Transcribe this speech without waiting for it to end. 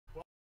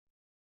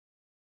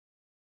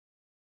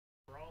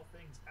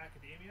things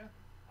academia.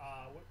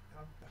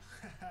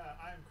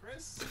 I'm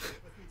Chris.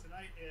 With me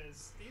tonight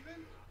is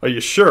Steven. Are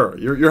you sure?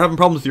 You're having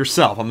problems with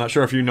yourself. I'm not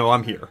sure if you know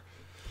I'm here.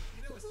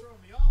 You know what's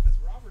throwing me off is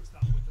Robert's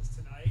not with us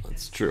tonight.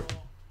 That's And true. so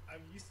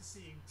I'm used to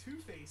seeing two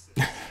faces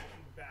looking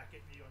back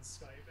at me on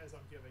Skype as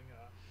I'm giving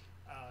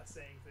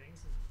saying things,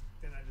 and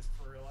then I just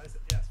realized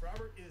that yes,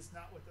 Robert is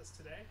not with us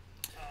today.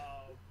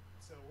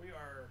 So we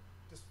are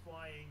just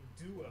flying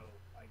duo,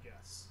 I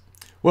guess.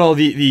 Well,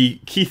 the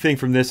key thing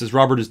from this is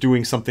Robert is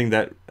doing something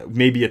that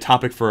may be a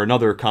topic for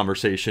another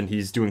conversation.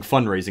 He's doing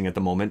fundraising at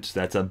the moment.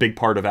 That's a big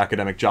part of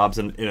academic jobs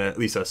in at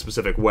least a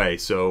specific way.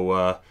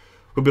 So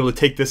we'll be able to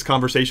take this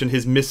conversation,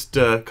 his missed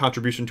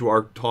contribution to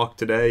our talk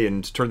today,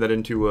 and turn that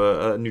into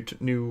a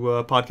new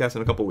podcast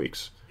in a couple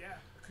weeks. Yeah,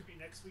 it could be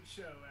next week's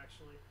show,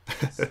 actually.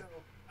 So,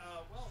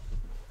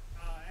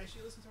 as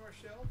you listen to our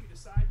show, if you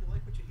decide you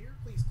like what you hear,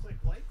 please click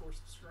like or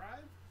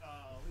subscribe.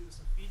 Leave us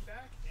some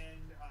feedback, and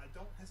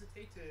don't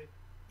hesitate to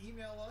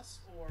email us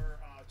or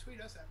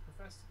tweet us at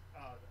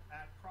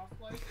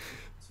ProfLife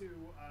to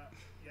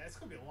yeah, it's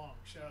gonna be a long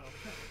show.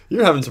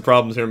 You're having some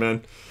problems here,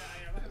 man. Yeah,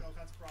 I'm having all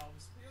kinds of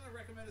problems. You want to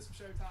recommend us some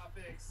show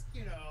topics?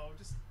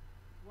 Just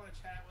want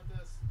to chat with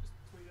us? Just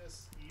tweet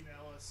us,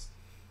 email us,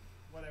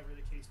 whatever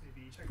the case may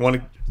be. Check us out,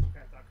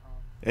 justlookhat.com.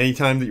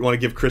 Anytime that you want to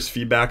give Chris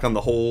feedback on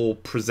the whole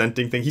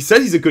presenting thing, he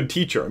said he's a good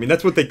teacher. I mean,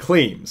 that's what they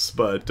claims,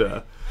 but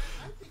I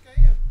think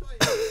I am, but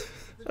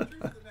the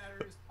truth of the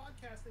matter is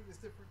podcasting is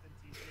different than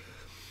teaching,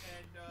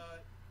 and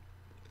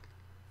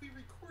we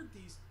record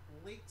these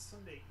late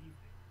Sunday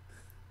evening,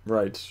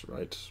 right.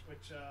 which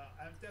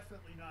I'm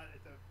definitely not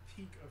at the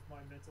peak of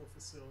my mental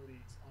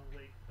facilities on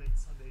late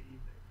Sunday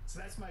evening. So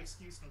that's my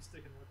excuse, and I'm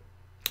sticking with it.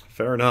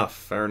 Fair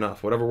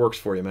enough. Whatever works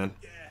for you, man.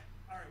 Yeah.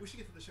 All right, we should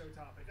get to the show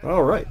topic.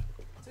 All right.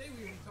 Today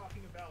we're going to be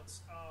talking about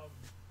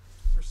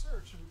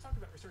research, and we talked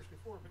about research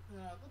before, but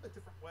in a little bit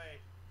different way.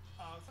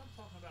 I'm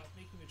talking about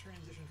making the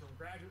transition from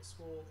graduate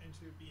school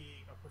into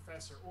being a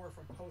professor, or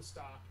from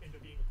postdoc into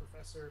being a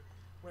professor,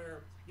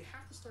 where you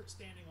have to start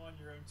standing on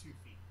your own 2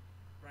 feet,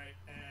 right?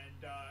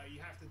 And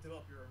you have to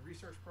develop your own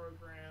research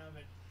program,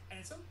 and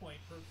at some point,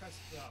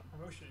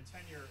 promotion and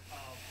tenure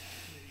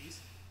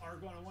committees are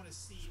going to want to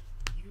see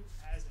you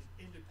as an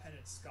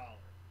independent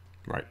scholar.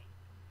 Right.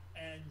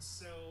 And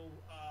so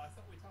I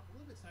thought we'd talk a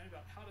little bit tonight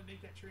about how to make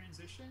that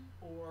transition,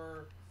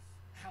 or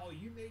how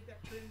you made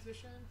that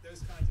transition,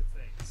 those kinds of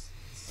things.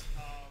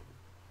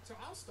 So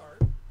I'll start.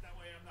 That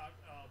way I'm not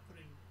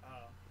putting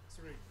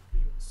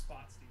you on the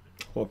spot, Stephen.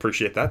 Well,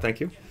 appreciate that. Thank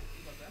you. Yeah,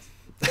 do my best.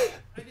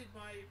 I did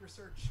my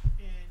research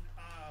in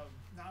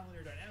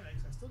nonlinear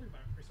dynamics. I still do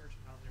my research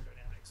in nonlinear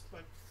dynamics.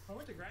 But when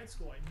I went to grad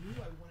school, I knew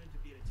I wanted to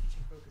be at a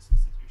teaching-focused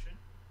institution.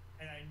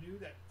 And I knew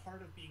that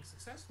part of being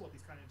successful at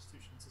these kind of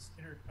institutions is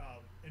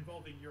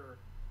involving your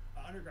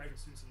undergraduate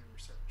students in your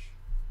research.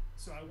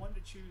 So I wanted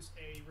to choose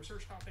a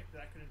research topic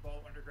that I could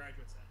involve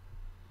undergraduates in.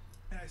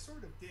 And I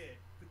sort of did,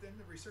 but then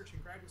the research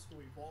in graduate school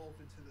evolved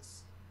into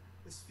this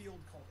field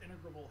called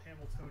integrable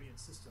Hamiltonian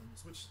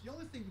systems, which the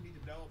only thing you need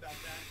to know about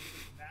that is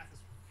that the math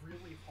is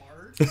really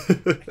hard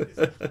and is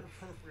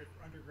inappropriate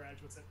for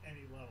undergraduates at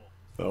any level.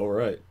 All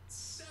right.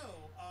 So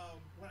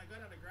when I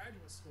got out of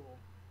graduate school,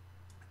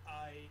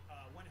 I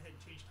went ahead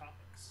and changed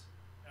topics.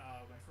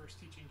 My first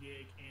teaching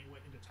gig, and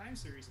went into time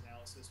series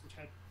analysis, which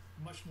had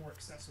much more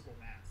accessible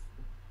math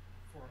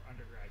for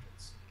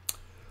undergraduates.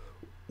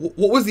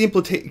 What was the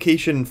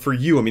implication for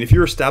you? I mean, if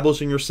you're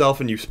establishing yourself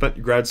and you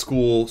spent grad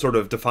school sort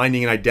of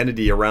defining an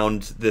identity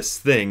around this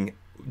thing,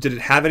 did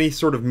it have any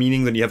sort of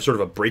meaning that you have sort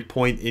of a break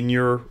point in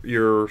your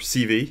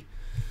CV?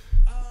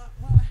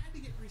 Well, I had to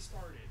get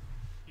restarted,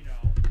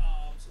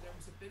 so there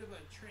was a bit of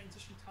a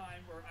transition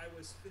time where I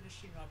was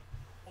finishing up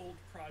old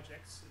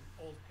projects and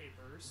old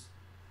papers,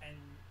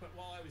 but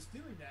while I was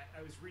doing that,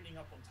 I was reading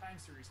up on time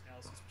series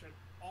analysis, which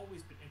I've always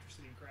been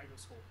interested in graduate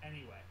school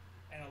anyway.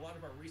 And a lot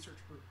of our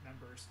research group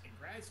members in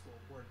grad school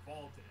were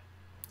involved in it.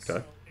 Okay.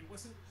 So it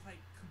wasn't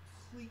like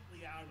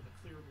completely out of the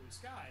clear blue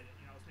sky that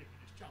I was making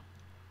this jump.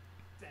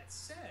 That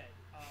said,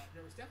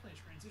 there was definitely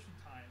a transition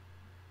time.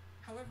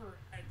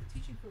 However, at the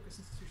teaching focused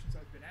institutions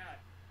I've been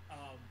at,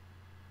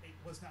 it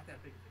was not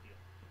that big of a deal.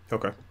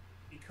 Okay.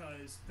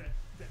 Because the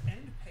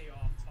end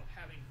payoff of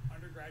having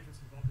undergraduates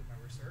involved in my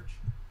research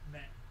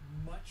meant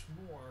much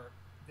more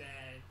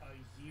than a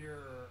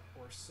year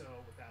or so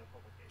without a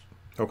publication.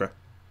 Okay.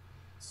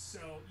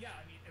 So, yeah,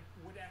 I mean,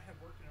 would that have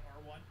worked in an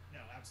R1?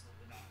 No,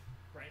 absolutely not,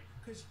 right?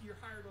 Because you're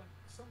hired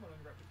somewhat on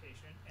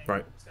reputation, and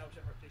right. you establish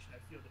that reputation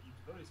I feel that you've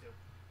devoted to.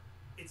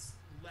 It's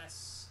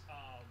less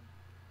of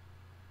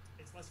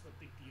a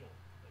big deal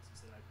in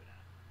places that I've been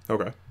at.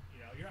 Okay.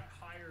 You're not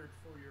hired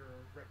for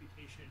your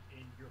reputation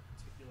in your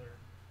particular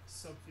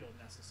subfield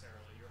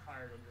necessarily. You're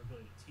hired on your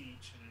ability to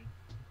teach, and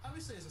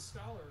obviously as a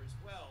scholar as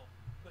well,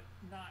 but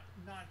not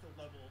at the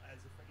level as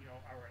if like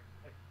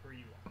where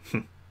you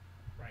are.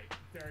 Right.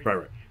 Very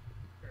right.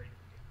 Very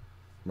different.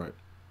 Right.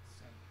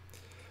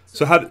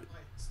 So how did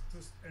I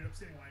ended up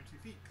sitting on my 2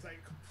 feet because I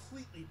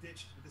completely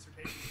ditched the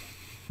dissertation.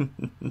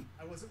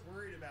 I wasn't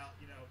worried about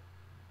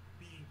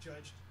being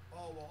judged,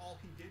 oh, well, all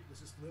he did was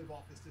just live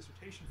off his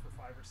dissertation for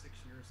 5 or 6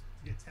 years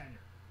to get tenure.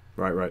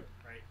 Right. Right?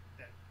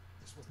 That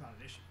this was not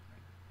an issue.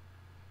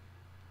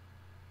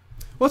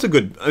 Well,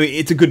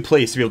 it's a good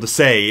place to be able to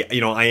say,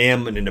 I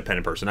am an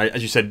independent person.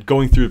 As you said,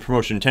 going through the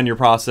promotion and tenure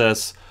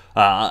process,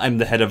 I'm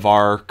the head of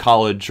our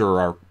college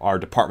or our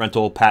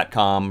departmental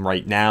PATCOM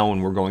right now,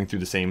 and we're going through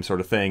the same sort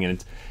of thing.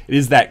 And it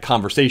is that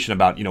conversation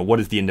about,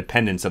 what is the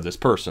independence of this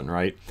person,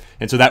 right?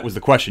 And so that was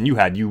the question you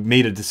had. You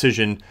made a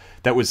decision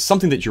that was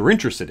something that you're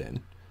interested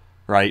in,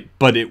 right?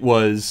 But it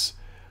was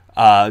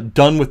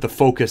done with the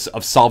focus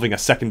of solving a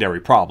secondary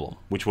problem,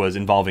 which was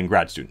involving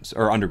grad students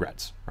or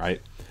undergrads,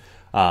 right?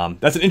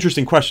 That's an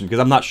interesting question because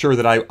I'm not sure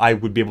that I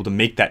would be able to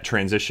make that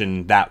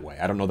transition that way.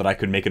 I don't know that I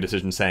could make a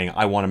decision saying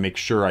I want to make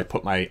sure I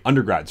put my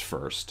undergrads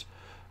first.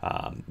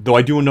 Though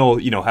I do know,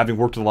 having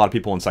worked with a lot of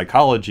people in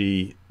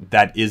psychology,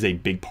 that is a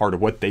big part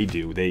of what they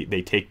do.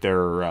 They take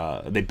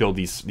they build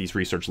these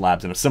research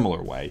labs in a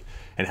similar way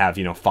and have,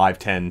 5,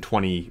 10,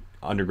 20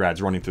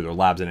 undergrads running through their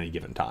labs at any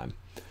given time.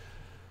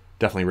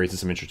 Definitely raises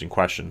some interesting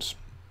questions.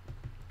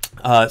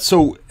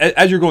 So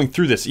as you're going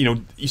through this,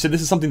 you said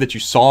this is something that you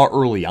saw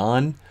early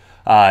on.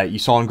 You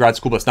saw in grad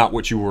school, but it's not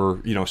what you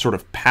were, sort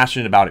of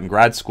passionate about in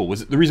grad school.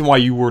 Was it the reason why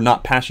you were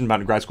not passionate about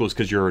it in grad school is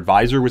because your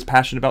advisor was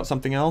passionate about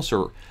something else,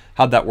 or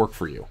how'd that work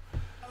for you?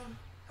 I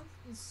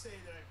wouldn't say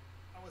that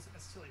I wasn't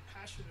necessarily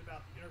passionate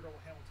about the integral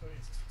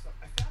Hamiltonian system stuff.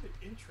 I found it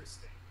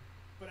interesting,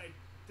 but I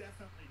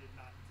definitely did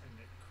not intend to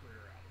make a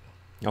career out of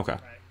it. Okay.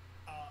 Right?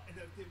 And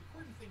the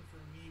important thing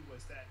for me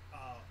was that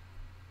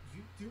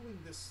you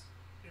doing this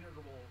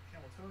integral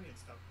Hamiltonian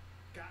stuff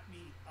got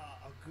me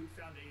a good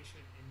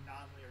foundation in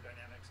nonlinear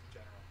dynamics in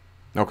general.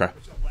 Okay.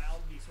 Which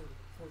allowed me sort of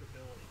the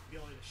portability, the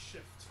ability to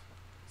shift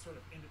sort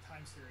of into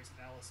time series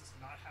analysis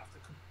and not have to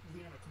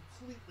lean on a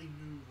completely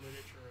new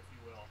literature, if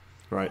you will.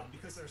 Right.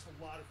 Because there's a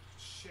lot of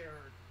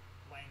shared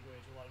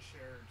language, a lot of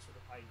shared sort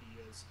of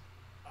ideas.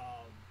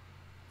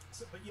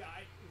 But yeah,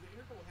 the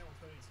integral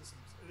Hamiltonian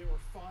systems, they were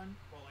fun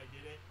while I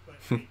did it,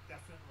 but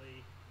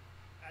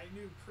I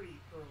knew pretty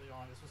early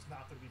on this was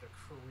not going to be the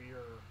career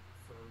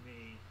for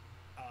me.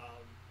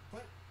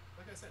 But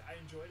like I said,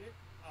 I enjoyed it.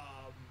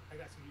 I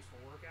got some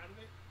useful work out of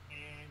it,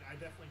 and I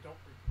definitely don't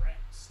regret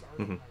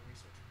starting my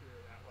research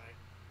career that way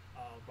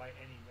by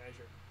any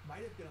measure.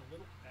 Might have been a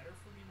little better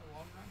for me in the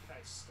long run could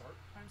I start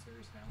time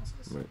series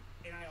analysis, right.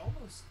 And I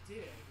almost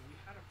did. We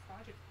had a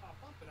project pop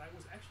up, and I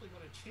was actually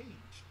going to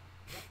change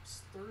that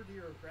third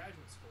year of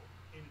graduate school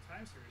into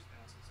time series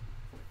analysis,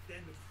 but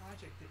then the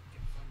project didn't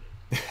get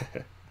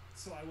funded.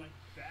 So I went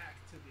back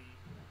to the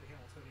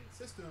Hamiltonian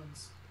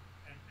systems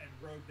and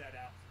rode that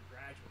out through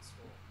graduate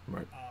school.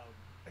 Right.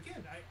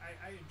 Again,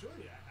 I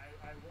enjoyed it.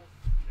 I won't,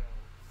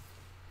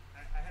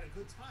 I had a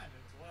good time.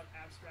 It was a lot of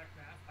abstract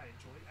math. I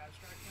enjoyed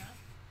abstract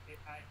math.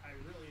 I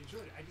really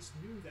enjoyed it. I just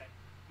knew that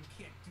you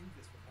can't do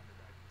this with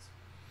undergraduates.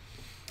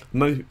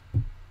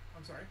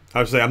 I'm sorry? I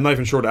would say I'm not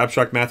even sure what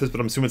abstract math is, but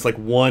I'm assuming it's like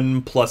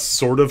 1 plus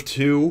sort of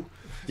 2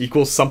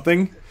 equals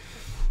something.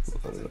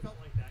 Sometimes I felt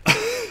like that. But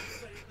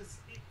it was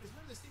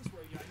one of those things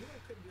where I knew I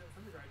couldn't do it with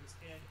undergraduates,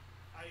 and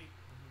I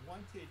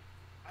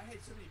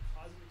had so many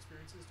positive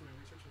experiences doing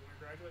research as an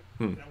undergraduate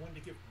that I wanted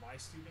to give my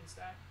students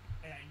that,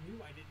 and I knew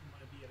I didn't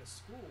want to be at a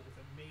school with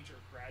a major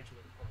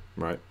graduate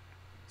program. Right.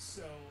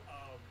 So,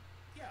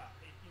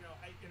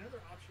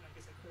 another option I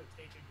guess I could have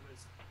taken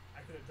was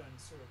I could have done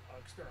sort of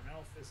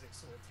experimental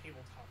physics or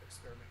tabletop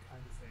experiment kind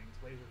of things,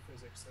 laser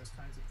physics, those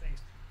kinds of things.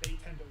 They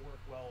tend to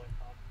work well in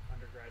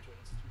undergraduate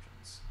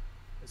institutions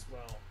as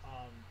well.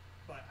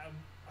 But I'm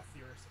a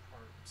theorist at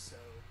heart, so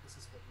this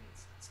is what made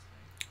sense to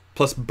me.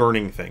 Plus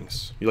burning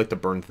things. You like to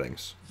burn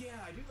things.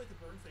 Yeah, I do like to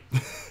burn things.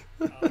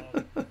 I have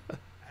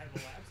a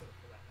lab set up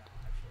for that now,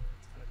 actually.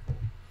 It's kind of cool.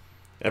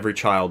 Every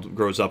child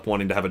grows up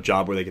wanting to have a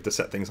job where they get to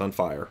set things on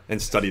fire and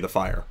study the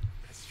fire.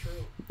 That's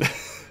true.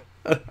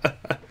 Every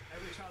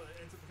child that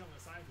ends up becoming a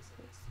scientist,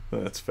 at least.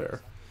 That's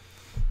fair.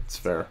 That's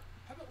fair.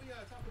 How about we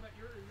talk about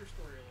your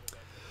story a little bit?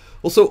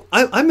 Well, so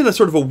I'm in a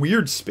sort of a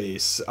weird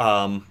space.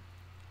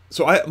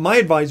 My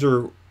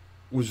advisor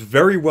was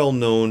very well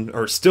known,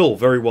 or still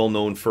very well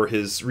known, for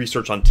his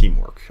research on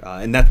teamwork,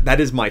 and that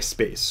is my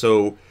space.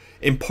 So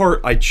in part,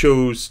 I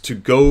chose to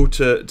go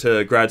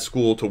to grad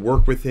school to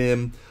work with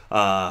him.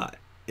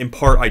 In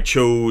part, I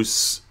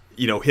chose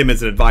him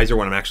as an advisor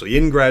when I'm actually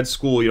in grad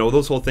school.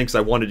 Those whole things.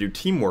 I want to do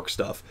teamwork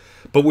stuff.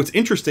 But what's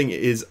interesting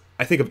is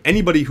I think of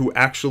anybody who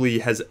actually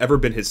has ever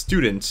been his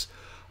student,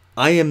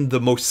 I am the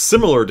most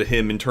similar to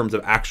him in terms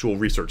of actual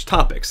research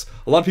topics.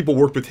 A lot of people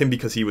worked with him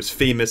because he was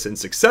famous and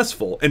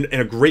successful and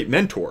a great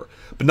mentor,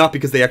 but not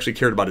because they actually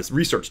cared about his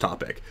research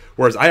topic.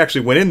 Whereas I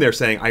actually went in there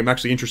saying I'm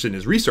actually interested in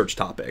his research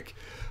topic,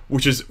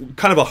 which is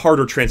kind of a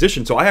harder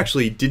transition. So I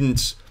actually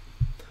didn't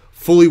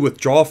fully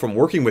withdraw from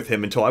working with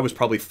him until I was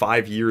probably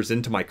 5 years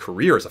into my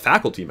career as a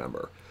faculty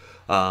member.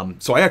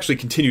 So I actually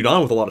continued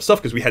on with a lot of stuff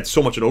because we had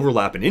so much an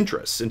overlap in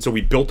interests. And so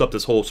we built up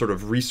this whole sort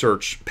of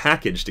research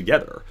package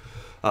together.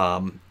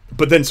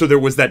 But then, so there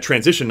was that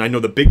transition. I know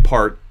the big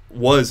part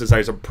was as I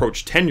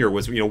approached tenure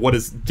was, what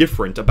is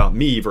different about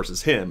me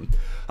versus him.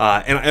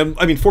 And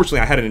I mean, fortunately,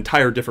 I had an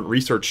entire different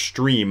research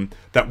stream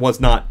that was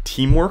not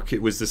teamwork.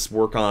 It was this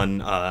work on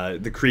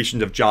the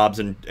creation of jobs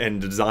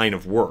and design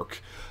of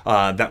work.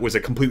 That was a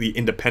completely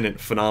independent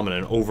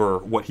phenomenon over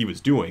what he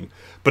was doing.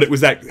 But it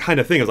was that kind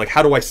of thing. It was like,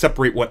 how do I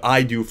separate what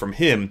I do from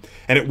him?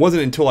 And it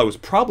wasn't until I was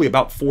probably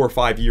about 4 or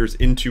 5 years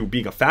into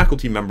being a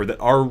faculty member that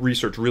our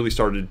research really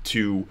started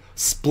to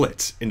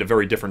split into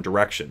very different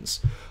directions.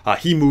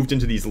 He moved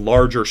into these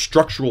larger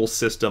structural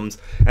systems,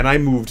 and I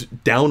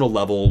moved down a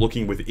level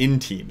looking within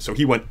teams. So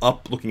he went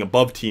up looking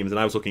above teams, and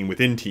I was looking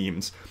within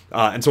teams.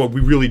 And so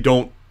we really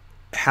don't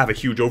have a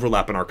huge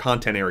overlap in our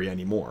content area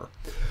anymore.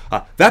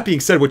 That being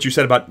said, what you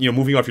said about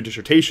moving off your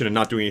dissertation and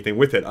not doing anything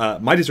with it,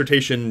 my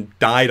dissertation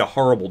died a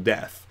horrible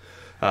death,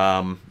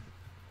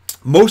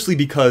 mostly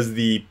because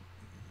the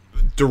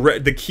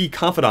key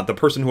confidant, the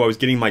person who I was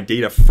getting my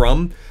data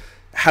from,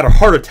 had a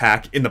heart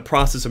attack in the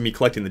process of me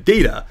collecting the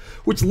data,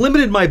 which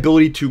limited my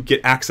ability to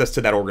get access to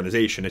that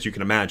organization, as you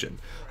can imagine.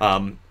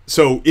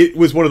 So it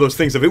was one of those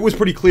things of, it was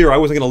pretty clear I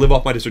wasn't going to live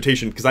off my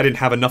dissertation because I didn't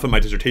have enough in my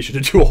dissertation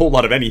to do a whole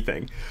lot of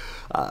anything.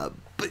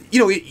 But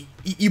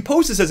you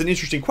pose this as an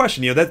interesting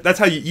question. That's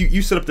how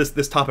you set up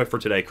this topic for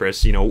today,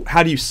 Chris.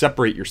 How do you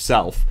separate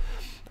yourself?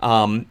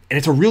 And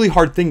it's a really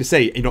hard thing to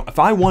say. If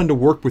I wanted to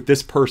work with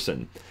this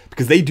person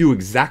because they do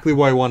exactly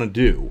what I want to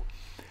do,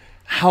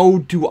 how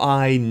do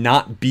I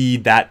not be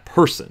that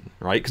person,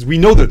 right? Because we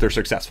know that they're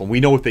successful. We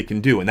know what they can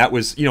do. And that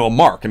was, a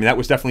mark. I mean, that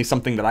was definitely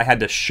something that I had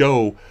to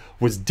show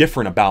was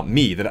different about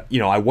me, that,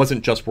 I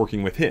wasn't just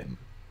working with him,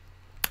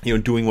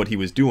 doing what he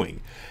was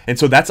doing. And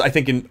so that's, I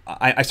think,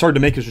 I started to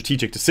make a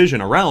strategic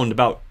decision around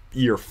about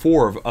year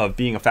 4 of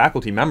being a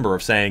faculty member,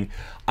 of saying,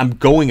 I'm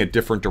going a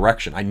different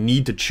direction. I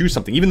need to choose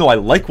something. Even though I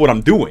like what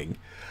I'm doing,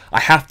 I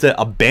have to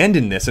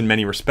abandon this in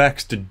many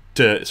respects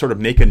to sort of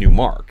make a new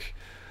mark.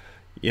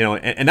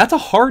 And that's a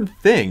hard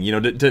thing,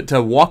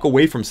 to walk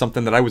away from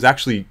something that I was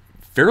actually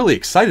fairly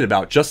excited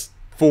about just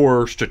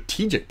for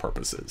strategic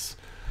purposes.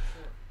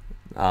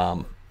 Now,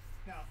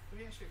 let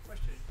me ask you a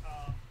question.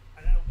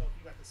 And I don't know if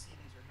you got to see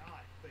these or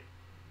not, but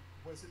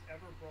was it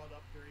ever brought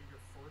up during your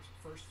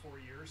first 4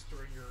 years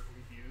during your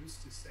reviews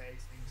to say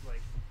things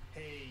like,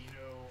 hey,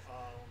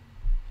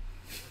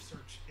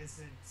 research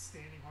isn't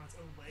standing on its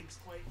own legs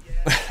quite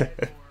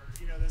yet,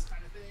 or, those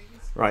kind of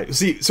things? Right.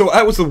 See, so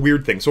that was the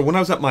weird thing. So when I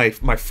was at my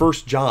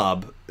first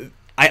job,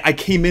 I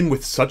came in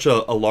with such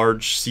a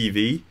large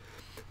CV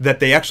that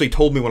they actually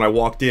told me when I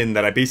walked in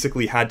that I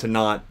basically had to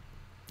not,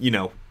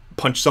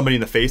 punch somebody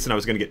in the face and I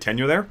was going to get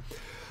tenure there.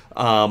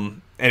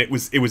 And it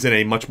was in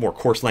a much more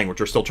coarse language.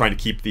 We're still trying to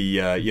keep the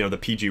the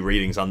PG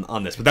ratings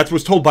on this, but that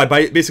was told by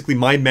basically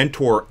my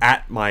mentor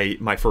at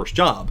my first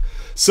job.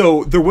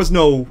 So there was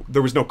no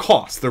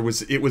cost. It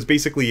was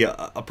basically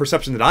a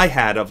perception that I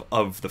had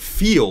of the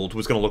field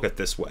was going to look at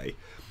this way.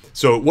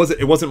 So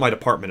it wasn't my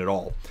department at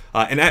all.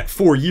 And at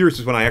 4 years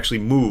is when I actually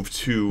moved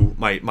to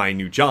my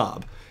new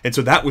job. And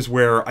so that was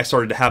where I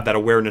started to have that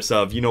awareness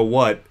of,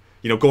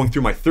 going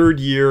through my 3rd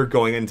year,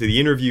 going into the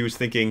interviews,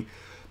 thinking,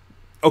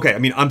 okay, I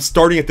mean, I'm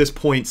starting at this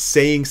point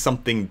saying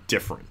something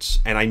different,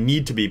 and I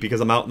need to be,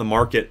 because I'm out in the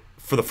market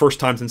for the first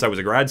time since I was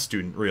a grad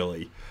student,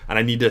 really, and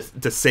I need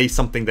to say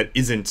something that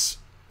isn't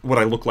what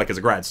I look like as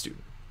a grad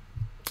student.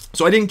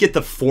 So I didn't get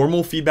the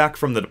formal feedback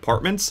from the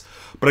departments,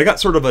 but I got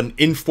sort of an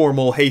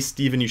informal, hey,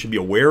 Stephen, you should be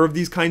aware of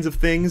these kinds of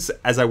things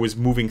as I was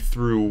moving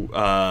through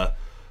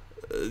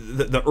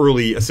the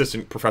early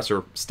assistant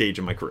professor stage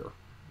in my career.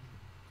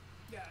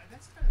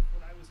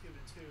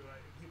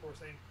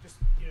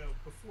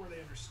 Before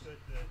they understood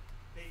that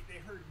they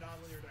heard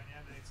nonlinear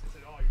dynamics and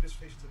said, oh, your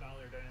dissertation's in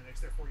nonlinear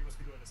dynamics, therefore you must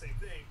be doing the same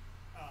thing,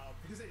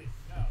 because they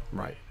didn't know.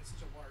 Right. It's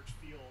such a large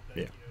field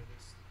that,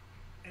 there's...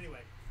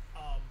 Anyway,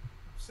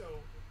 so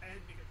I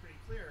had to make it pretty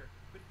clear,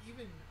 but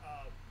even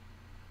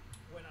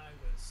when I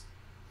guess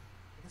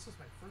it was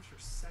my first or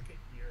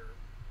second year,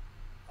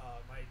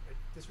 my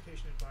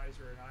dissertation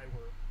advisor and I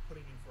were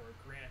putting in for a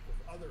grant with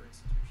other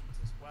institutions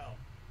as well,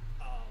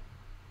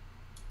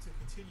 to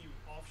continue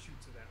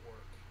offshoots of that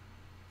work.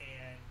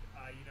 And,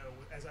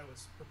 as I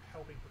was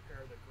helping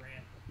prepare the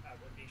grant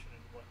application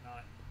and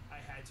whatnot, I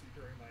had to,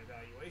 during my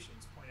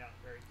evaluations, point out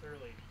very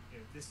clearly,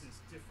 this is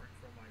different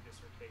from my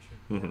dissertation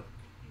work.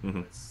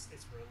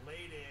 It's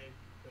related,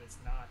 but it's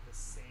not the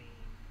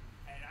same.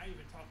 And I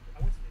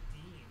went to the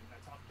dean, and I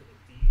talked to the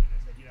dean, and I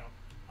said,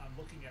 I'm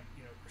looking at,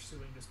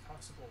 pursuing this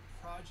possible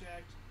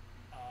project.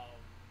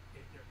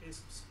 There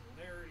is some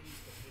similarities,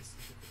 but this is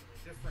significantly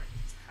different.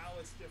 This is how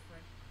it's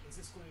different. Is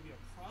this going to be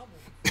a problem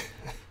for you?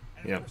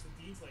 And of course, the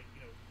dean's like,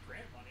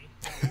 grant money.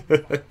 I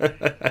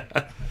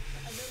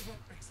never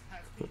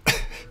exactly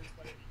words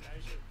by any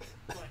measure,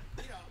 but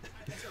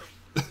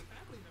as a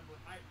faculty member,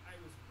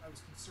 I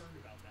was concerned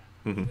about that.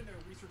 Even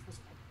though research was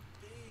a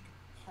big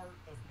part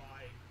of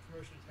my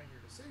promotion and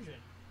tenure decision,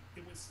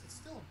 it's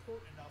still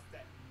important enough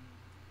that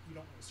you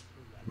don't want to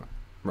screw that up.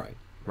 Right.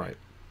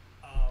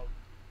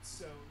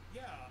 So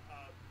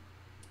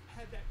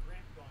had that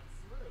grant gone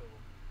through,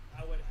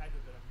 I would have had to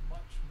have been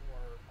much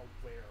more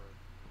aware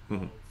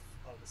of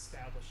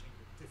establishing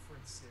the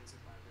differences in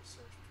my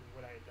research between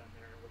what I had done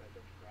there and what I'd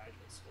done in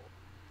graduate school.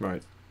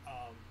 Right.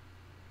 Um,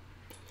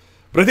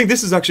 But I think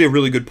this is actually a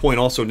really good point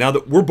also, now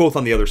that we're both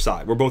on the other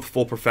side. We're both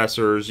full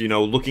professors, you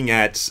know, looking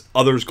at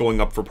others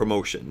going up for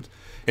promotion.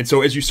 And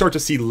so as you start to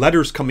see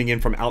letters coming in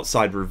from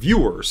outside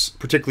reviewers,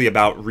 particularly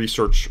about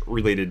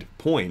research-related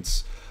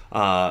points,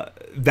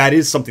 that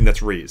is something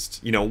that's raised.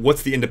 You know,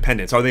 what's the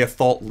independence? Are they a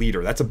thought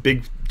leader? That's a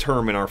big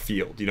term in our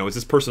field. You know, is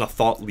this person a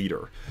thought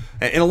leader?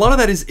 And a lot of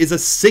that is a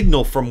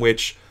signal from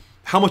which,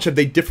 how much have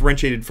they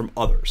differentiated from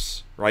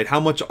others, right? How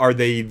much are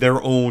they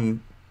their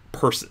own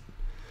person?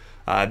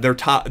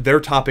 Their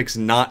topics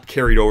not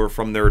carried over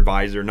from their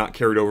advisor, not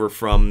carried over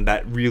from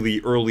that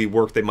really early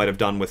work they might have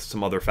done with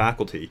some other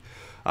faculty.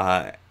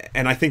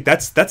 And I think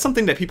that's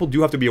something that people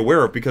do have to be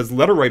aware of, because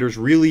letter writers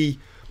really,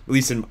 at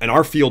least in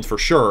our field for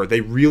sure,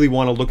 they really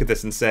want to look at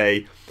this and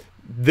say,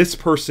 this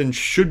person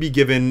should be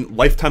given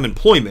lifetime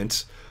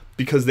employment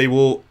because they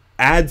will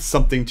add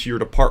something to your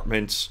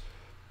department.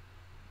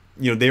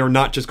 You know, they are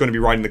not just going to be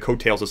riding the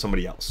coattails of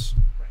somebody else.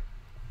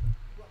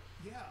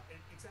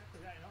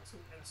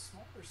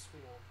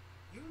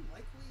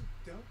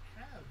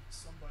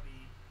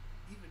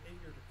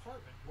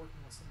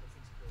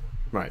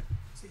 Right.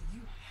 So you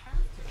have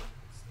to have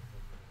this thing.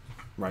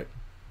 Right.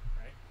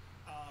 Right.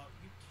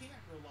 You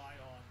can't rely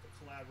on the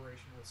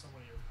collaboration with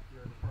someone in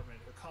your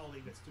department, a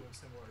colleague that's doing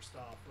similar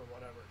stuff or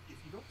whatever. If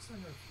you don't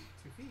send them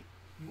 2 feet,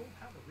 you won't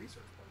have a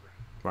research program.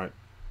 Right.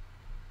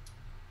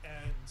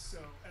 And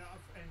so,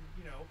 and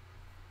you know,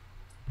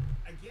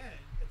 again,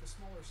 at the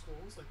smaller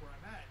schools like where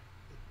I'm at,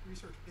 the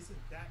research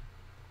isn't that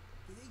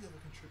big of a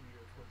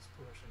contributor towards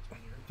promotion and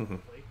tenure,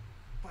 typically,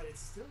 but it's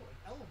still an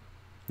element.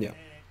 Yeah.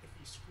 And if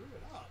you screw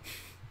it up,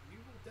 you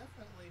will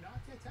definitely not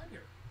get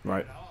tenure.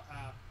 Right. You know,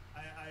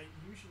 I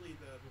usually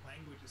the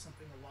language is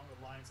something along the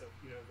lines of,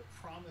 you know, the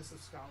promise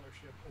of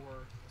scholarship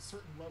or a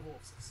certain level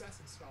of success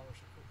in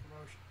scholarship for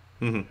promotion.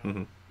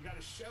 You got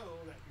to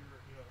show that you're,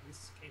 you know, at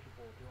least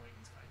capable of doing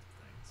these kinds of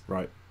things.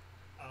 Right.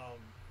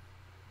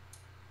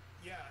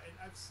 Yeah, and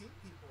I've seen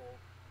people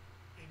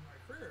in my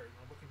career, you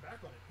know, looking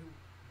back on it, who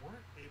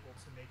weren't able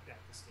to make that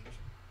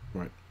distinction.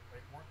 Right.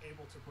 Right. Weren't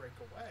able to break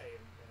away,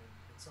 and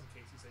in some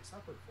cases they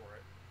suffered for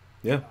it.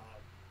 Yeah.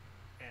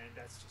 And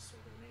that's just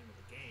sort of the name of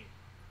the game.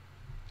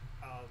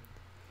 I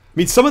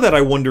mean, some of that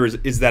I wonder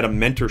is that a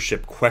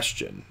mentorship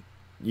question,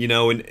 you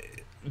know, and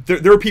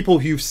there are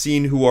people you've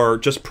seen who are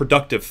just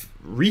productive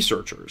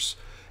researchers,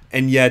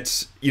 and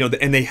yet, you know,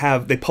 and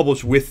they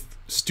publish with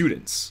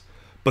students,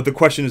 but the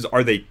question is,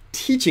 are they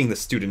teaching the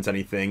students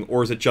anything,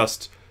 or is it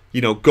just, you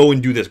know, go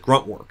and do this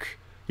grunt work,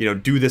 you know,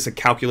 do this a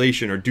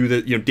calculation, or do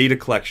the, you know, data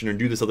collection, or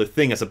do this other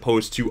thing, as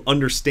opposed to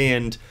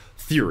understand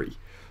theory,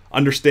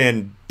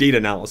 understand data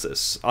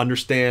analysis,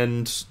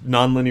 understand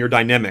nonlinear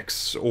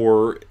dynamics,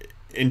 or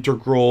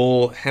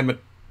integral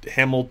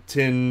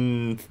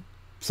Hamilton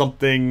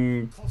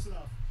something. Close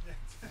enough.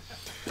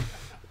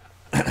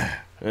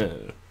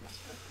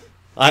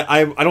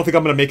 I don't think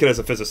I'm going to make it as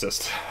a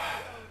physicist.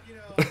 You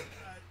know, the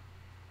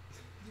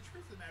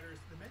truth of the matter is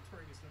the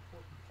mentoring is an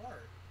important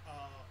part,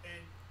 and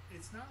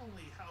it's not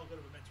only how good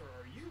of a mentor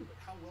are you, but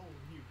how well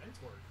were you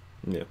mentored.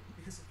 Yeah.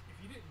 Because if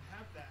you didn't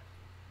have that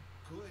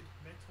good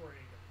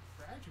mentoring of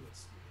graduate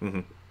students,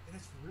 then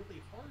it's really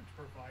hard to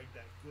provide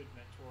that good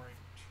mentoring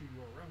to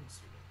your own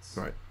students.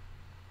 Right.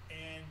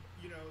 And,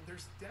 you know,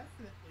 there's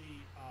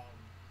definitely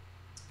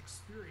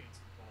experience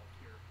involved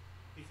here,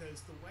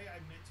 because the way I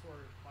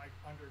mentored my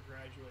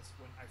undergraduates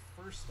when I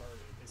first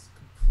started is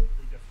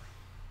completely different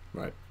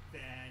Right.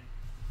 than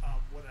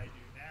what I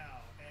do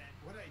now. And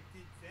what I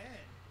did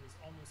then was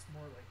almost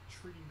more like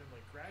treating them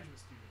like graduate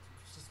students,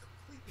 which is just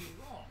completely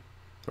wrong.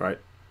 Right.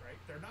 Right?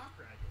 They're not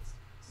graduate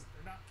students.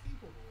 They're not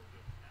capable of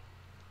doing that.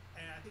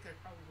 And I think I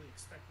probably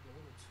expected a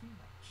little too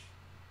much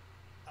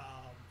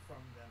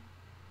from them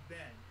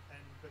then.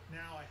 But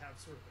now I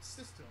have sort of a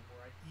system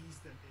where I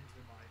ease them into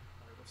my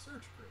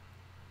research group.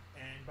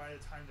 And by the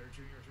time they're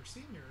juniors or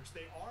seniors,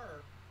 they are,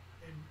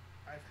 and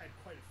I've had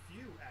quite a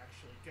few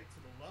actually get to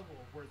the level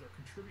where they're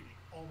contributing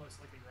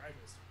almost like a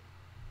graduate student.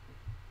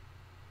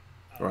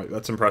 Right,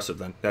 that's impressive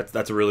then.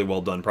 That's a really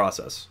well done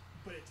process.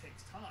 But it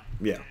takes time.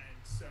 Yeah. And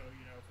so,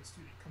 you know, if a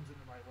student comes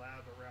into my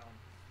lab around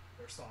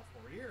their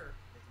sophomore year,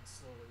 they can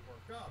slowly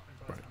work up, and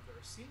by the time they're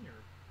a senior,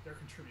 they're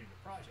contributing to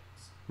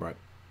projects. Right.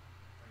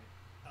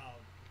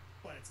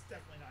 But it's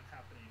definitely not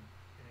happening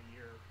in a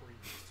year or even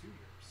just 2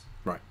 years.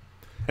 Right.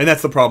 And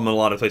that's the problem in a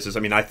lot of places.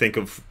 I mean, I think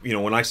of, you know,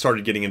 when I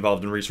started getting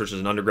involved in research as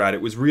an undergrad, it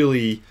was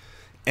really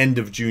end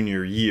of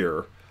junior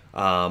year.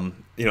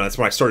 You know, that's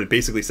when I started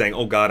basically saying,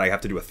 oh God, I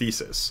have to do a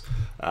thesis.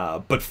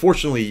 But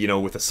fortunately, you know,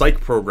 with a psych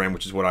program,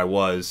 which is what I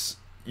was,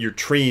 you're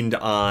trained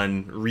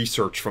on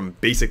research from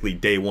basically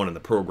day one in the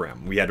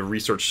program. We had a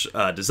research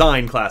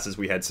design classes,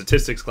 we had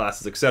statistics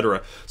classes,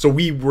 etc. So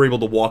we were able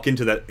to walk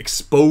into that,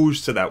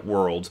 exposed to that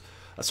world,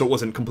 so it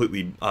wasn't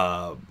completely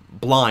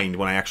blind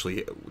when I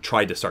actually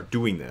tried to start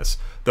doing this.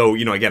 Though,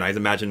 you know, again, I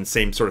imagine the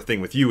same sort of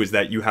thing with you, is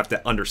that you have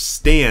to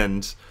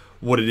understand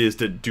what it is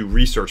to do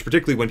research,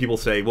 particularly when people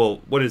say, well,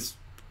 what is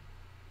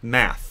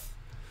math?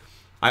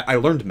 I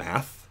learned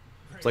math.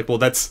 Right. It's like, well,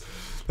 that's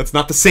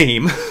not the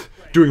same. Right.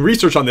 Doing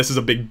research on this is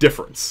a big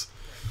difference.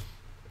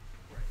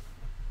 Right.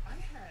 I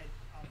had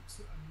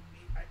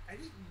I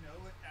didn't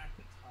know it at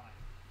the time,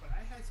 but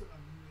I had some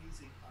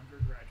amazing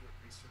undergraduate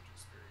research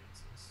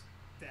experiences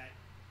that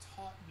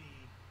taught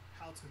me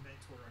how to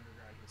mentor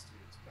undergraduate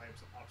students by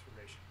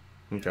observation.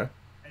 Okay.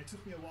 And it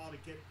took me a while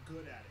to get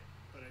good at it,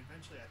 but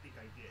eventually I think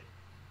I did.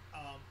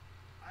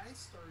 I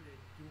started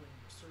doing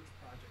research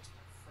projects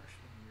my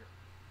freshman year.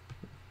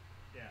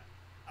 Yeah,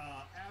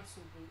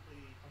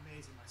 absolutely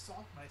amazing.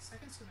 My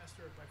second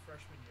semester of my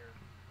freshman year,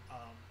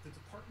 the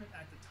department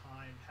at the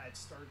time had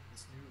started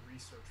this new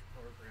research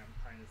program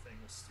kind of thing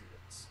with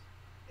students,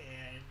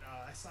 and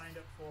I signed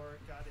up for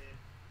it, got in,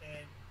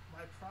 and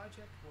my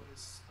project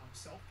was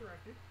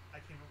self-directed.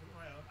 I came up with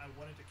my own. I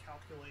wanted to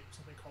calculate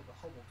something called the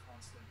Hubble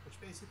constant, which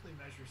basically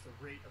measures the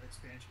rate of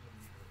expansion of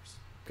the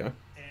universe. Okay.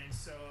 And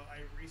so I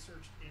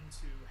researched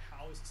into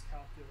how is this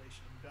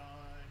calculation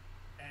done,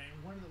 and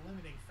one of the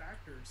limiting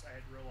factors I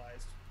had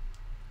realized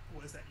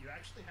was that you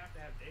actually have to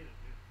have data to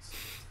do this.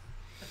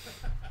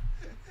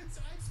 So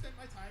I spent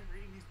my time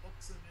reading these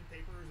books and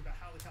papers about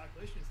how the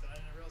calculation is done,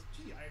 and I realized,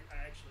 gee, I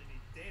actually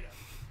need data.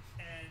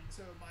 And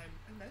so my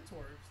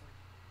mentor was like,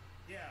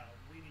 yeah,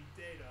 we need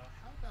data.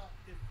 How about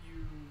if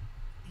you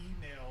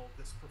email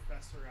this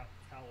professor out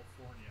in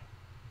California?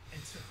 And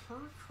to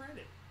her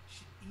credit,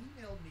 she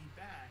emailed me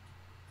back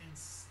and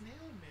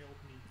snail mailed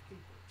me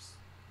papers.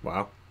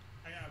 Wow.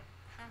 I got a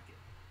packet,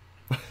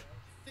 a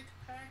thick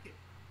packet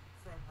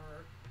from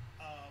her.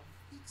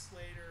 Weeks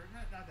later,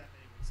 not that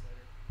many weeks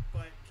later,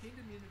 but came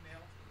to me in the mail.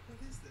 What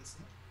is this?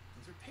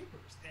 These are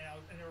papers,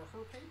 and they were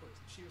her papers.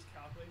 And she was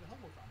calculating the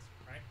Hubble constant,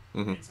 right?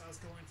 Mm-hmm. And so I was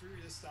going through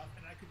this stuff,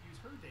 and I could use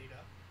her data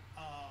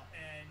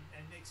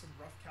and make some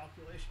rough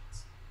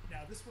calculations.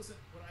 Now, this wasn't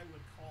what I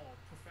would call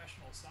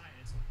professional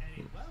science on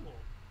any level,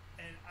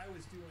 and I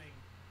was doing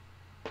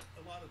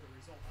a lot of the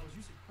results. I was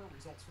using her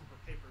results from her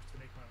papers to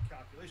make my own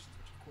calculations,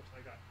 which of course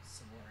I got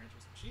similar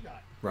answers that she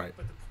got. Right.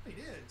 But the point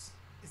is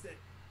that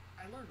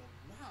I learned a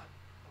lot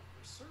of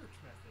research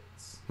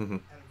methods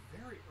at a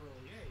very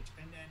early age,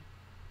 and then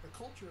the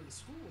culture of the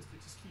school was to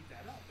just keep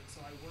that up. And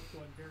so I worked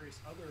on various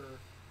other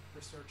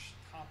research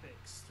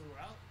topics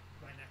throughout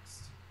my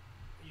next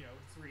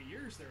 3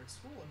 years there at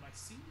school. In my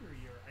senior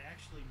year, I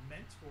actually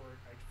mentored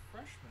a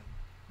freshman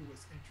who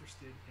was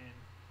interested in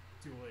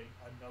doing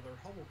another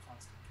Hubble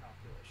constant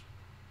calculation.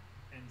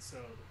 And so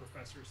the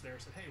professors there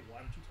said, hey, why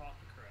don't you talk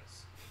to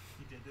Chris?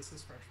 He did this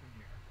his freshman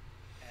year,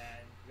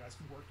 and you guys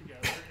can work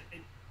together.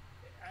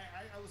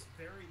 I was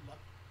very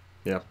lucky.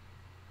 Yeah.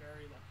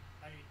 Very lucky.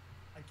 I mean,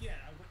 again,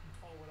 I wouldn't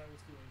call what I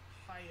was doing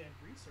high-end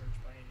research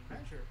by any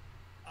measure,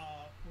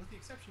 with the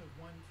exception of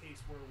one case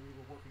where we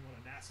were working on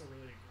a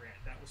NASA-related grant.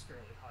 That was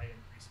fairly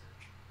high-end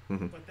research.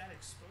 Mm-hmm. But that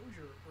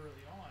exposure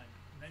early on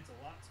meant a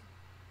lot to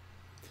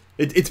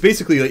me. It's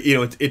basically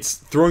like, it's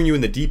throwing you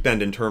in the deep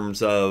end in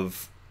terms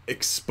of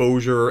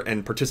exposure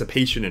and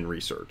participation in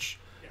research.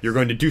 Yes. You're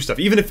going to do stuff,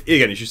 even if,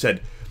 again, as you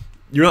said,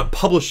 you're not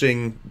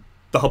publishing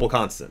the Hubble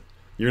constant.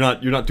 You're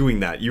not doing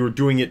that. You're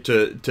doing it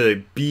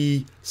to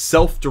be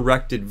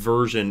self-directed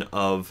version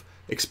of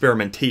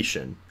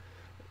experimentation,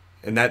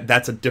 and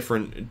that's a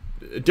different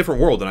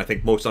world than I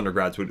think most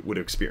undergrads would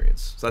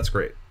experience. So that's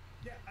great.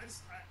 Yeah, I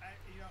just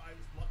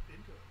lucked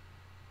into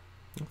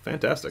it.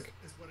 Fantastic.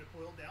 Is what it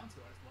boiled down to.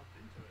 I just lucked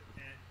into it,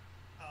 and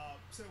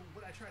so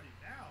what I try to do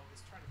now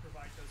is try to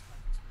provide those kinds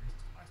of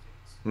experiences to my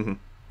students,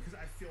 because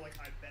I feel like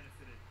I've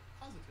benefited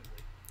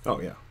positively.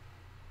 Oh yeah,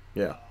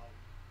 yeah.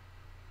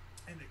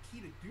 And the key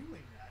to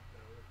doing that,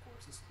 though, of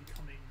course, is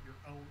becoming your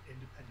own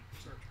independent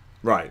researcher.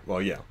 Right.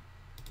 Well, yeah.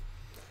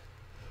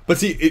 But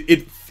see,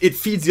 it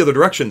feeds the other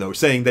direction, though,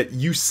 saying that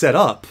you set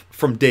up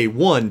from day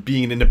one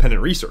being an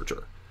independent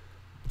researcher.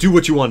 Do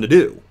what you want to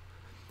do.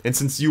 And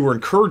since you were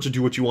encouraged to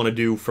do what you want to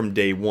do from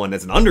day one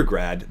as an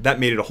undergrad, that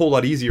made it a whole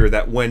lot easier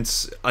that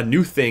once a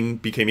new thing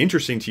became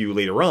interesting to you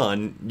later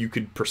on, you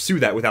could pursue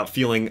that without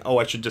feeling, oh,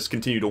 I should just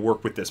continue to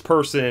work with this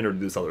person or do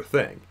this other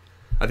thing.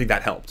 I think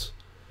that helped.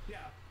 Yeah,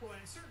 well,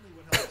 and certainly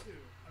what helped, too,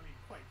 I mean,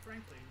 quite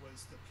frankly,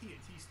 was the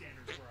P&T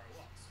standards where I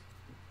was.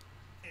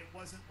 It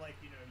wasn't like,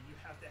 you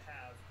have to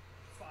have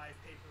 5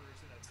 papers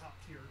in a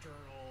top-tier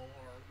journal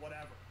or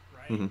whatever,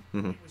 right?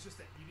 Mm-hmm. It was just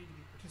that you need to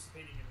be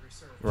participating in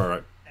research.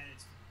 Right. And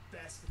it's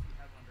best if you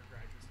have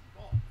undergraduates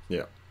involved.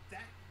 Yeah.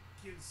 That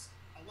gives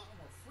a lot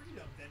more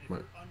freedom than if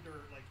Right. you're under,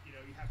 like, you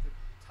have to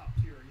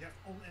top-tier. You have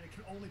to and it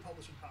can only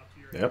publish in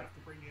top-tier. Yep. You have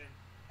to bring in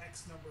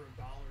X number of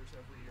dollars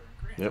every year in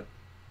grant. Yep.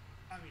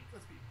 I mean,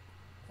 let's be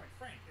quite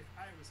frank. If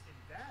I was in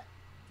that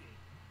game,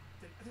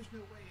 then there's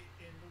no way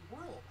in the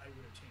world I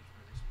would have changed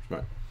my research.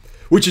 Right.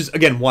 Which is,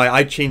 again, why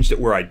I changed it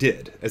where I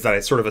did, is that I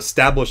sort of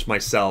established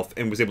myself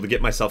and was able to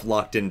get myself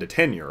locked into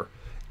tenure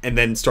and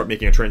then start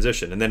making a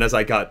transition. And then as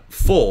I got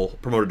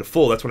promoted to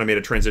full, that's when I made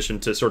a transition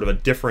to sort of a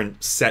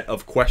different set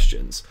of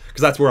questions.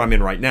 Because that's where I'm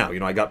in right now.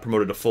 I got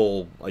promoted to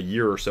full a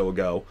year or so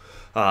ago.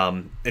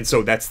 And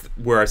so that's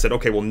where I said,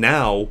 okay, well,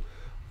 now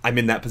I'm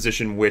in that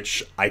position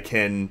which I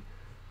can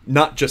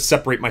not just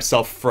separate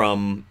myself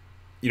from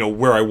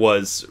where I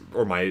was,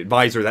 or my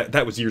advisor,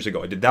 that was years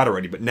ago. I did that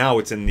already, but now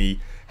it's in the,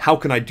 how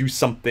can I do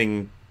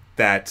something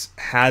that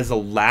has a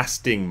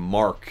lasting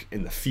mark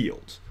in the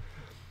field?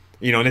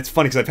 And it's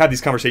funny because I've had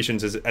these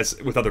conversations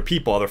as with other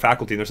people, other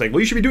faculty, and they're saying,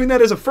 well, you should be doing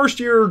that as a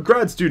first-year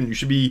grad student. You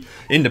should be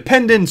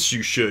independent.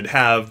 You should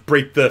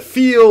break the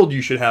field.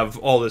 You should have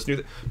all this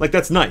new, like,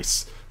 that's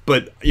nice.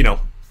 But,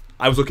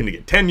 I was looking to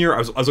get tenure. I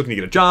was looking to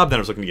get a job. Then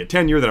I was looking to get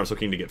tenure. Then I was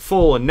looking to get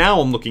full. And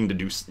now I'm looking to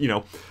do,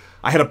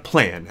 I had a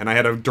plan, and I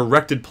had a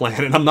directed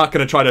plan, and I'm not going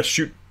to try to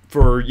shoot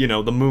for,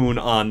 the moon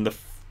on the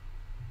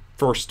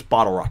first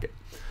bottle rocket.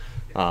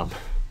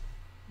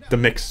 The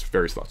mix,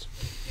 various thoughts.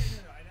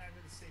 Yeah, no, and I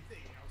did the same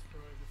thing. I was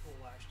promoted to full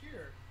last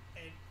year,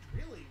 and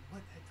really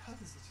what that does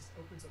is it just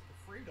opens up the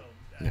freedom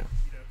that,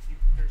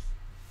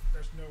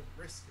 there's no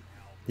risk in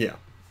how. Yeah.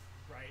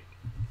 Right?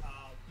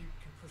 You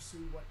can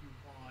pursue what you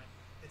want.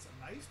 It's a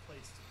nice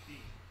place to be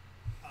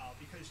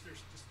because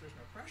there's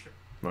no pressure.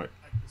 Right.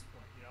 At this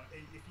point,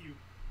 if you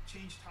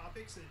change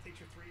topics and it takes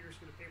you 3 years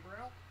to get a paper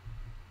out.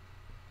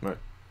 Right.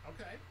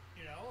 Okay,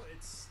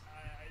 it's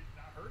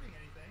not hurting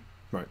anything.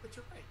 Right. But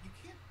you're right. You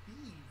can't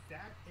be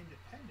that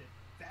independent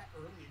that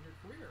early in your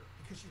career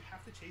because you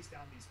have to chase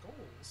down these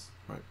goals.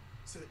 Right.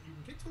 So that you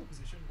can get to a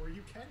position where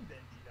you can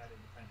then be that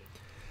independent.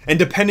 And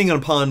depending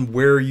upon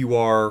where you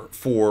are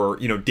for,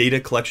 data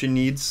collection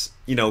needs,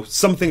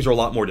 some things are a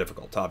lot more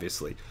difficult,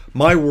 obviously.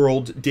 My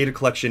world, data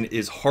collection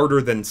is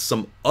harder than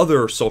some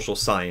other social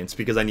science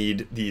because I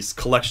need these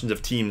collections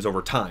of teams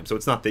over time. So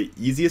it's not the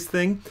easiest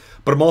thing,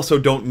 but I also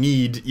don't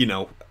need,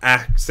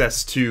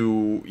 access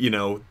to,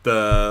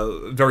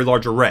 the very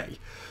large array.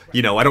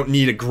 Right. I don't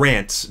need a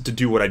grant to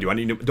do what I do.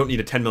 Don't need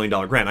a $10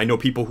 million grant. I know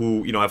people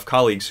who, I have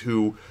colleagues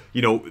who,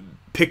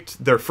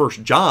 picked their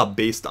first job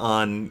based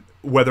on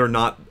whether or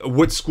not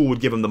what school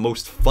would give them the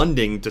most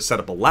funding to set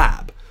up a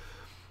lab.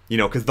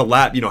 Because the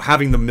lab,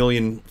 having the $1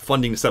 million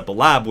funding to set up a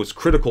lab was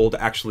critical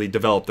to actually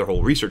develop their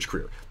whole research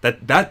career.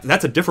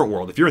 That's a different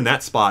world. If you're in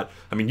that spot,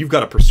 you've got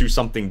to pursue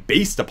something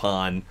based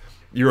upon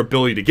your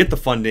ability to get the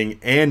funding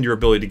and your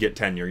ability to get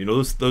tenure.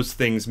 Those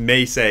things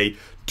may say,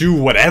 do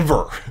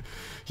whatever,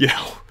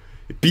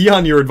 be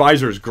on your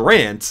advisor's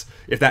grant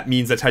if that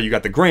means that's how you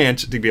got the grant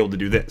to be able to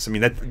do this.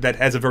 That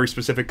has a very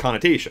specific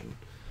connotation.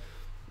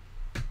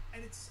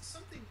 And it's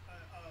something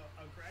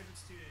a graduate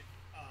student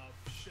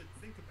should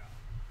think about.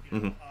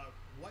 Mm-hmm.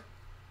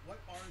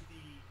 What are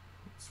the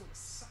sort of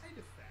side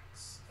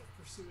effects of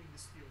pursuing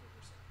this field of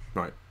research?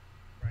 Right.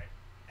 Right.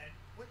 And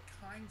what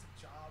kinds of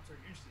jobs are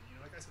you interested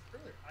in? Like I said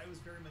earlier, I was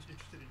very much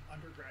interested in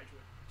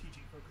undergraduate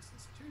teaching focused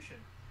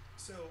institution.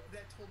 So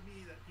that told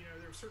me that there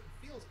were certain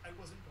fields I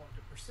wasn't going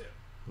to pursue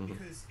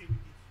because it would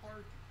be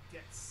hard to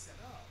get set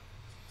up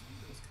to do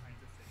those kinds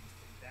of things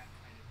in that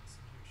kind of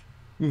institution.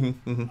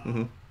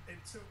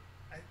 And so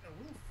a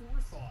little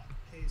forethought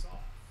pays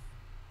off.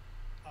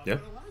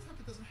 Yeah. But a lot of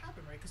times it doesn't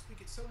happen, right? Because we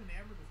get so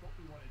enamored with what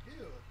we want to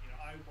do.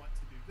 I want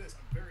to do this.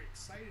 I'm very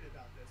excited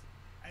about this.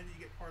 And then you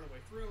get part of the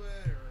way through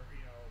it or,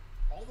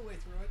 all the way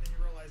through it, and you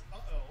realize,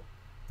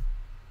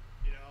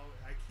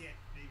 I can't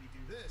maybe do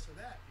this or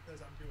that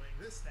because I'm doing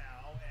this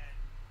now, and,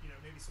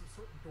 maybe some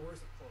certain doors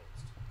have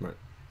closed. Right.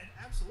 And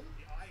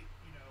absolutely, I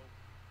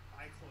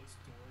closed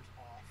doors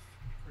off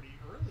pretty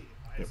early.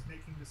 I was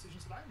making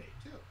decisions that I made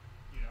too.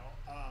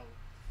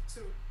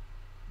 So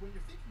when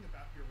you're thinking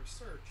about your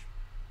research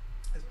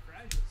as a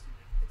graduate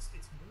student, it's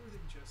more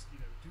than just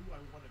do I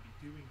want to be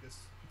doing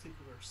this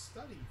particular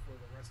study for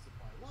the rest of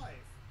my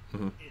life?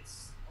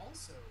 It's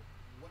also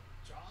what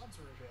jobs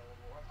are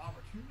available, what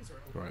opportunities are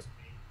open to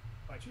me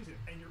by choosing.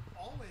 And you're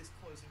always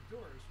closing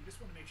doors. You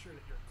just want to make sure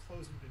that you're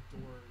closing the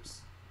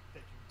doors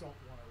that you don't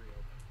want to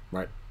reopen.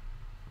 Right.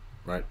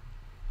 Right.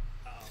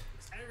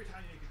 Because every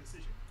time you make a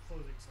decision, you're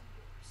closing some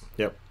doors.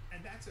 Yep.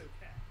 And that's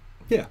okay.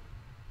 Yeah.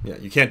 Yeah.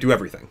 You can't do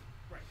everything.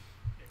 Right.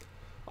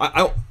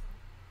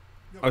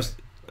 Yeah.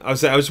 I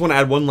just want to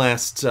add one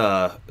last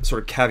sort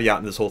of caveat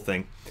in this whole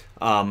thing.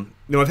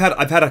 I've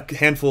had a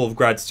handful of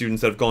grad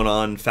students that have gone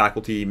on,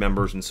 faculty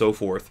members and so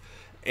forth,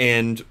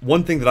 and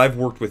one thing that I've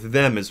worked with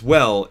them as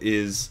well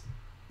is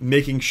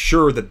making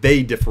sure that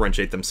they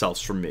differentiate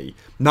themselves from me,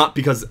 not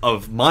because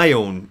of my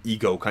own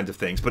ego kinds of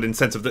things, but in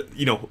sense of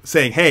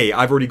saying, hey,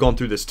 I've already gone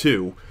through this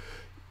too.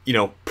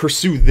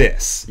 Pursue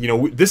this.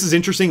 This is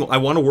interesting. I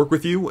want to work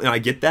with you, and I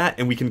get that,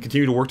 and we can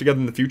continue to work together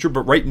in the future.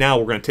 But right now,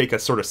 we're going to take a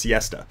sort of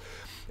siesta,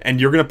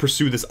 and you're going to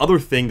pursue this other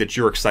thing that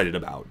you're excited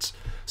about,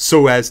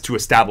 so as to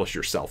establish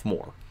yourself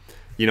more.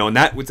 And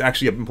that was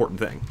actually an important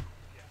thing.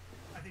 Yeah,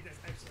 I think that's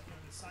excellent.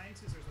 In the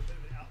sciences, there's a bit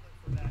of an outlet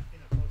for that in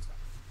a postdoc.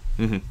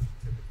 Typically,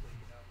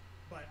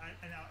 But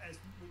now, as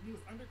with me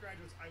with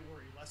undergraduates, I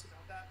worry less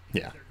about that.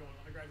 Because they're going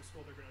to undergraduate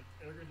school, they're going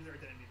to do their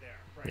identity there,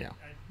 right? Yeah.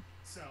 And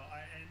so,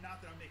 and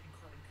not that I'm making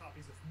carbon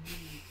copies of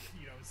me,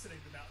 and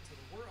sending them out into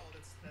the world.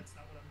 That's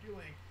not what I'm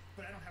doing.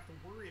 But I don't have to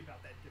worry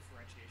about that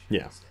differentiation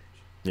at this stage.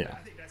 Yeah. And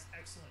I think that's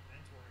excellent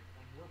mentoring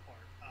on your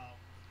part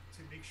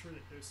to make sure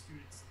that those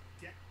students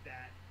get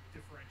that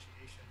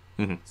differentiation,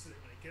 so that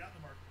when they get out in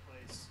the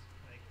marketplace,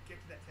 when they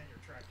get to that tenure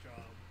track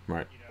job,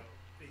 right.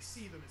 they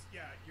see them as,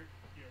 yeah,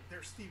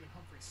 they're Stephen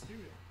Humphrey's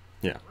student.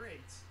 Yeah. Great.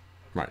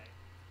 Right.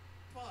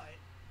 But,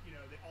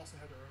 they also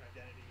have their own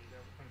identity. They're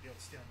going to be able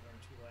to stand on their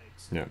own two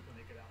legs Yeah. when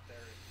they get out there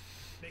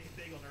and make it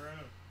big on their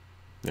own.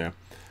 Yeah.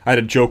 I had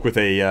a joke with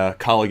a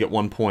colleague at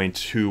one point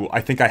who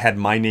I think I had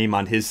my name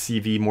on his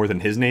CV more than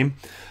his name.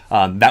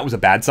 That was a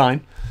bad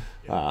sign.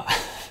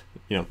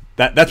 Yeah.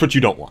 That's what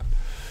you don't want.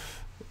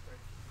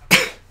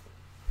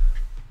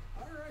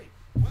 All right.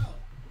 Well,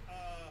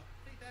 I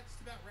think that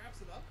just about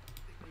wraps it up. I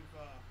think we've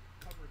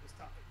covered this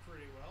topic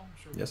pretty well. I'm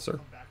sure Yes, we'll sir.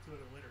 come back to it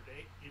at a later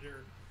date,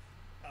 either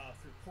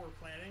through poor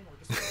planning or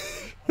just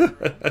on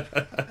our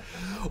own.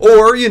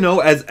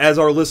 Or, as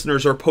our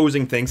listeners are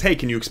posing things, hey,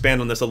 can you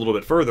expand on this a little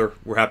bit further?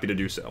 We're happy to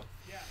do so.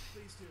 Yeah,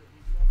 please do.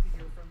 We'd love to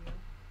hear from you.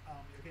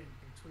 Again, you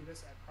can tweet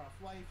us at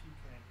ProfLife. You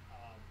can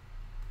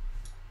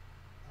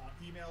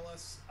email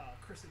us,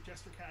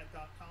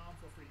 chris@jestercat.com.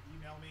 Feel free to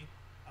email me.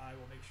 I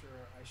will make sure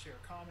I share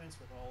comments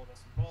with all of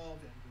us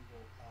involved, and we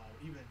will,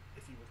 even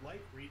if you would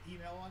like, read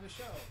email on the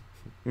show.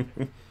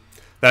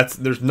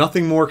 There's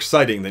nothing more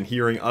exciting than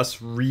hearing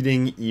us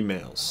reading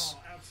emails. Oh,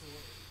 absolutely.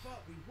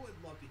 But we would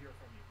love to hear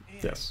from you.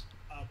 And, Yes.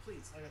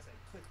 please, like I said,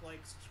 click like,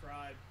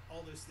 subscribe,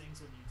 all those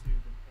things on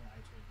YouTube and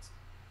iTunes.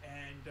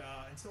 And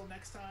until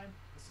next time,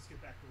 let's just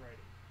get back to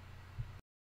writing.